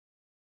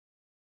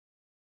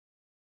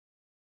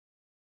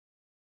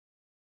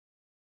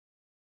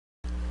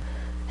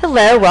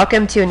Hello,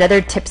 welcome to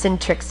another Tips and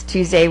Tricks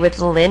Tuesday with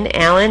Lynn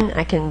Allen.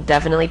 I can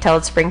definitely tell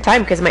it's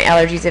springtime because my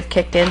allergies have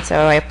kicked in, so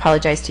I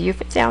apologize to you if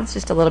it sounds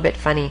just a little bit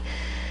funny.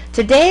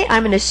 Today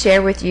I'm going to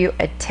share with you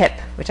a tip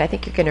which I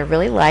think you're going to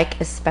really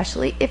like,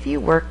 especially if you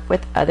work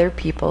with other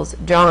people's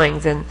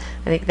drawings, and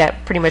I think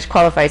that pretty much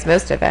qualifies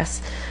most of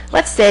us.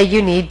 Let's say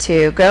you need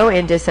to go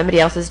into somebody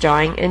else's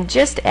drawing and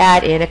just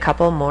add in a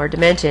couple more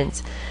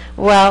dimensions.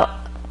 Well,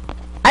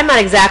 I'm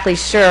not exactly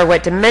sure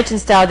what dimension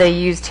style they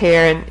used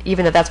here, and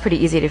even though that's pretty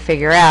easy to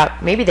figure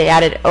out, maybe they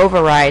added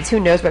overrides.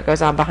 Who knows what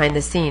goes on behind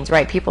the scenes,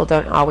 right? People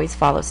don't always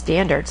follow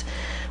standards.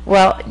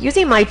 Well,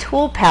 using my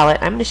tool palette,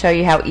 I'm going to show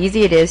you how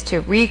easy it is to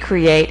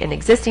recreate an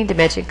existing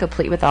dimension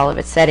complete with all of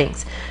its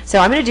settings. So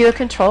I'm going to do a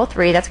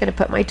Control-3. That's going to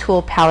put my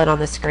tool palette on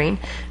the screen.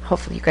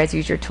 Hopefully you guys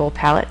use your tool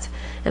palettes.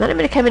 And then I'm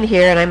going to come in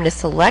here and I'm going to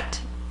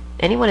select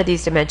any one of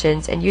these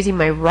dimensions, and using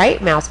my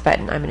right mouse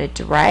button, I'm going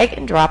to drag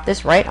and drop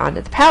this right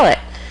onto the palette.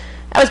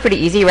 That was pretty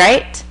easy,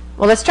 right?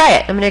 Well, let's try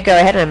it. I'm going to go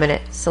ahead and I'm going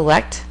to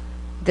select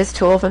this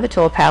tool from the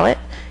tool palette,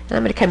 and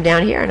I'm going to come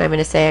down here and I'm going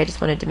to say I just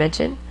want to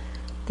dimension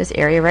this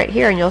area right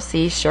here, and you'll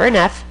see, sure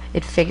enough,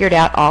 it figured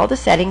out all the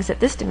settings that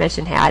this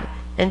dimension had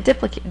and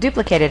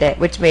duplicated it,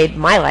 which made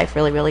my life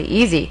really, really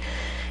easy.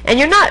 And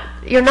you're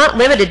not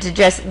limited to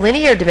just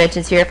linear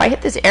dimensions here. If I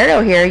hit this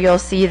arrow here, you'll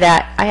see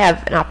that I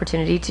have an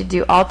opportunity to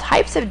do all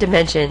types of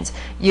dimensions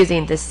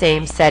using the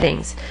same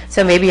settings.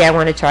 So maybe I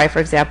want to try, for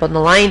example, an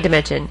align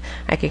dimension.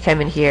 I can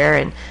come in here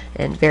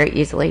and very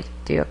easily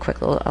do a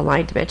quick little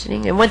align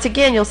dimensioning. And once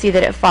again, you'll see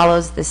that it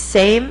follows the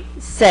same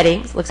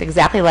settings, looks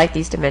exactly like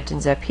these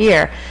dimensions up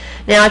here.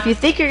 Now, if you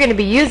think you're going to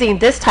be using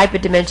this type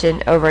of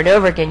dimension over and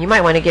over again, you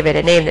might want to give it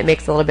a name that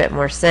makes a little bit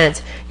more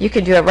sense. You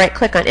can do a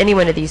right-click on any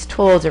one of these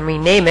tools and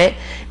rename it,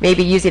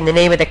 maybe using the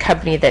name of the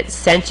company that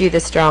sent you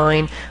this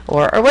drawing,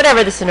 or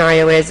whatever the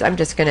scenario is. I'm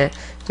just going to,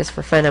 just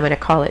for fun, I'm going to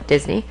call it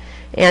Disney.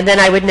 And then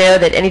I would know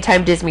that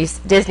anytime Disney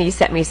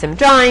sent me some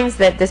drawings,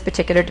 that this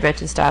particular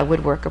dimension style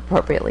would work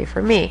appropriately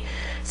for me.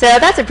 So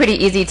that's a pretty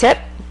easy tip.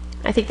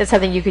 I think that's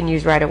something you can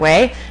use right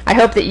away. I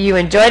hope that you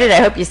enjoyed it. I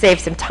hope you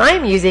saved some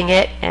time using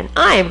it, and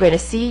I am going to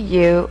see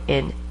you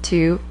in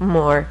 2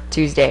 more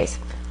Tuesdays,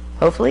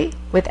 hopefully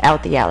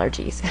without the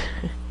allergies.